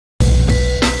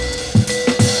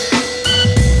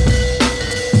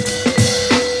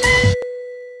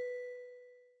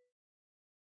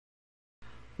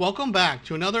Welcome back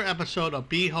to another episode of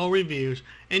BHO Reviews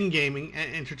in Gaming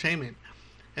and Entertainment.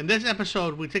 In this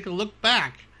episode, we take a look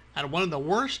back at one of the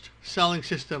worst selling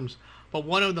systems, but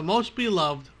one of the most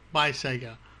beloved by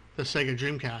Sega, the SEGA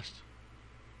Dreamcast.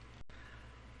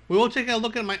 We will take a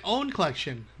look at my own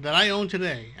collection that I own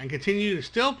today and continue to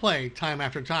still play time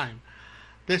after time.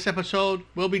 This episode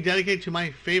will be dedicated to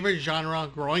my favorite genre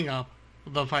growing up,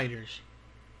 the fighters.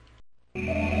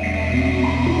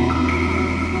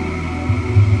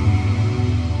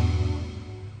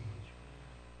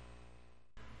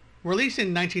 Released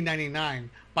in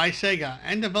 1999 by Sega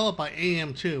and developed by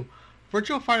AM2,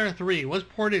 Virtua Fighter 3 was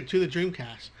ported to the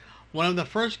Dreamcast, one of the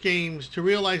first games to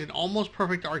realize an almost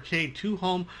perfect arcade to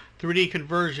home 3D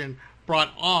conversion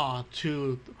brought awe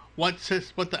to what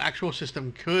the actual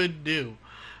system could do.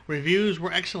 Reviews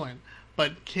were excellent,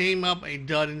 but came up a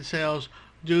dud in sales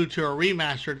due to a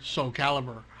remastered Soul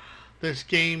Calibur. This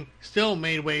game still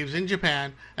made waves in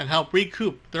Japan and helped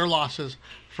recoup their losses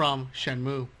from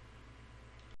Shenmue.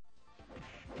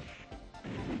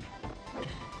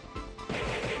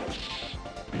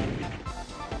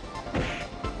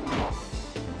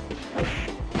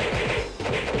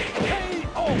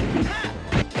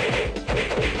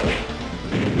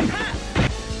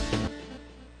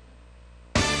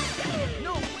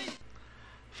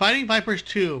 Fighting Vipers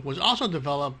 2 was also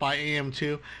developed by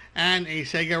AM2 and a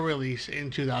Sega release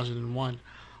in 2001.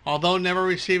 Although never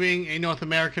receiving a North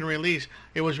American release,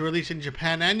 it was released in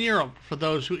Japan and Europe for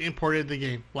those who imported the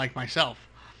game, like myself.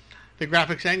 The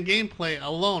graphics and gameplay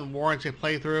alone warrants a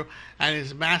playthrough and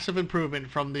is a massive improvement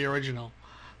from the original.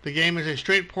 The game is a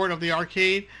straight port of the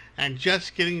arcade, and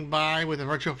just getting by with the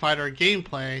Virtua Fighter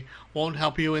gameplay won't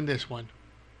help you in this one.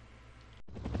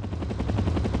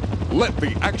 Let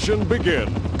the action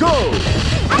begin. Go!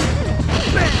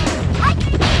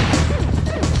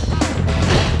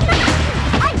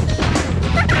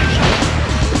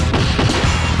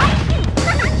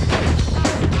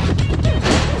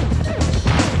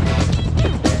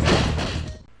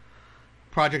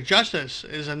 Project Justice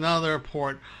is another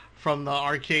port from the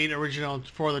arcade original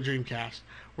for the Dreamcast.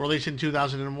 Released in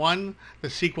 2001, the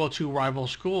sequel to Rival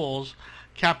Schools,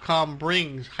 Capcom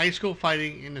brings high school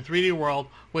fighting in the 3D world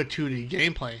with 2D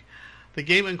gameplay. The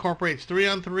game incorporates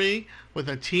 3-on-3 with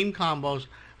the team combos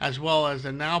as well as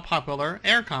the now popular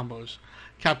air combos.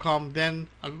 Capcom then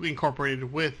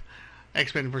incorporated with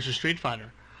X-Men vs. Street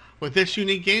Fighter. With this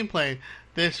unique gameplay,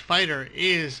 this fighter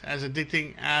is as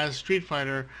addicting as Street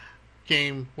Fighter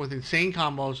game with insane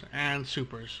combos and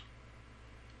supers.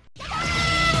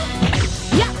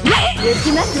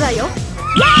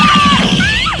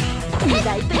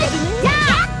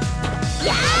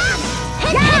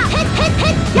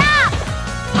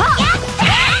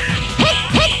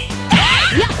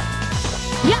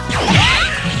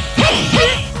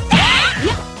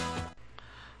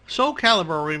 Soul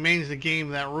Calibur remains the game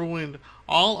that ruined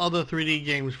all other 3D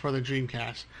games for the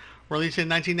Dreamcast. Released in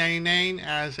 1999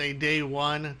 as a Day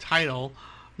 1 title,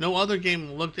 no other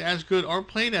game looked as good or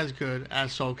played as good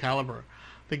as Soul Calibur.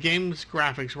 The game's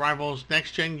graphics rivals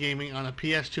next-gen gaming on a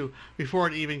PS2 before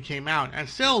it even came out, and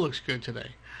still looks good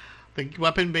today. The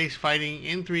weapon-based fighting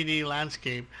in 3D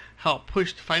landscape helped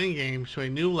push fighting games to a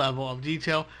new level of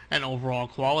detail and overall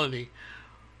quality.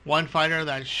 One fighter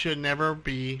that should never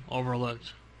be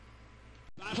overlooked.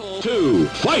 Battle 2,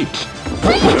 fight!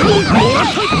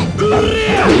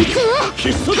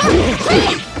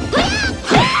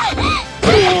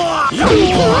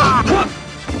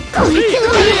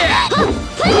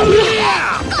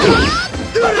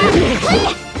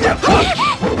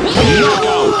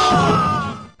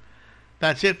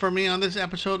 That's it for me on this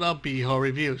episode of BHO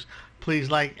Reviews.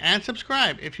 Please like and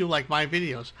subscribe if you like my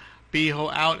videos. BHO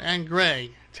out, and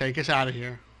Greg, take us out of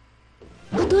here.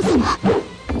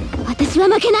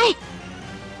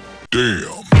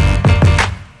 Damn.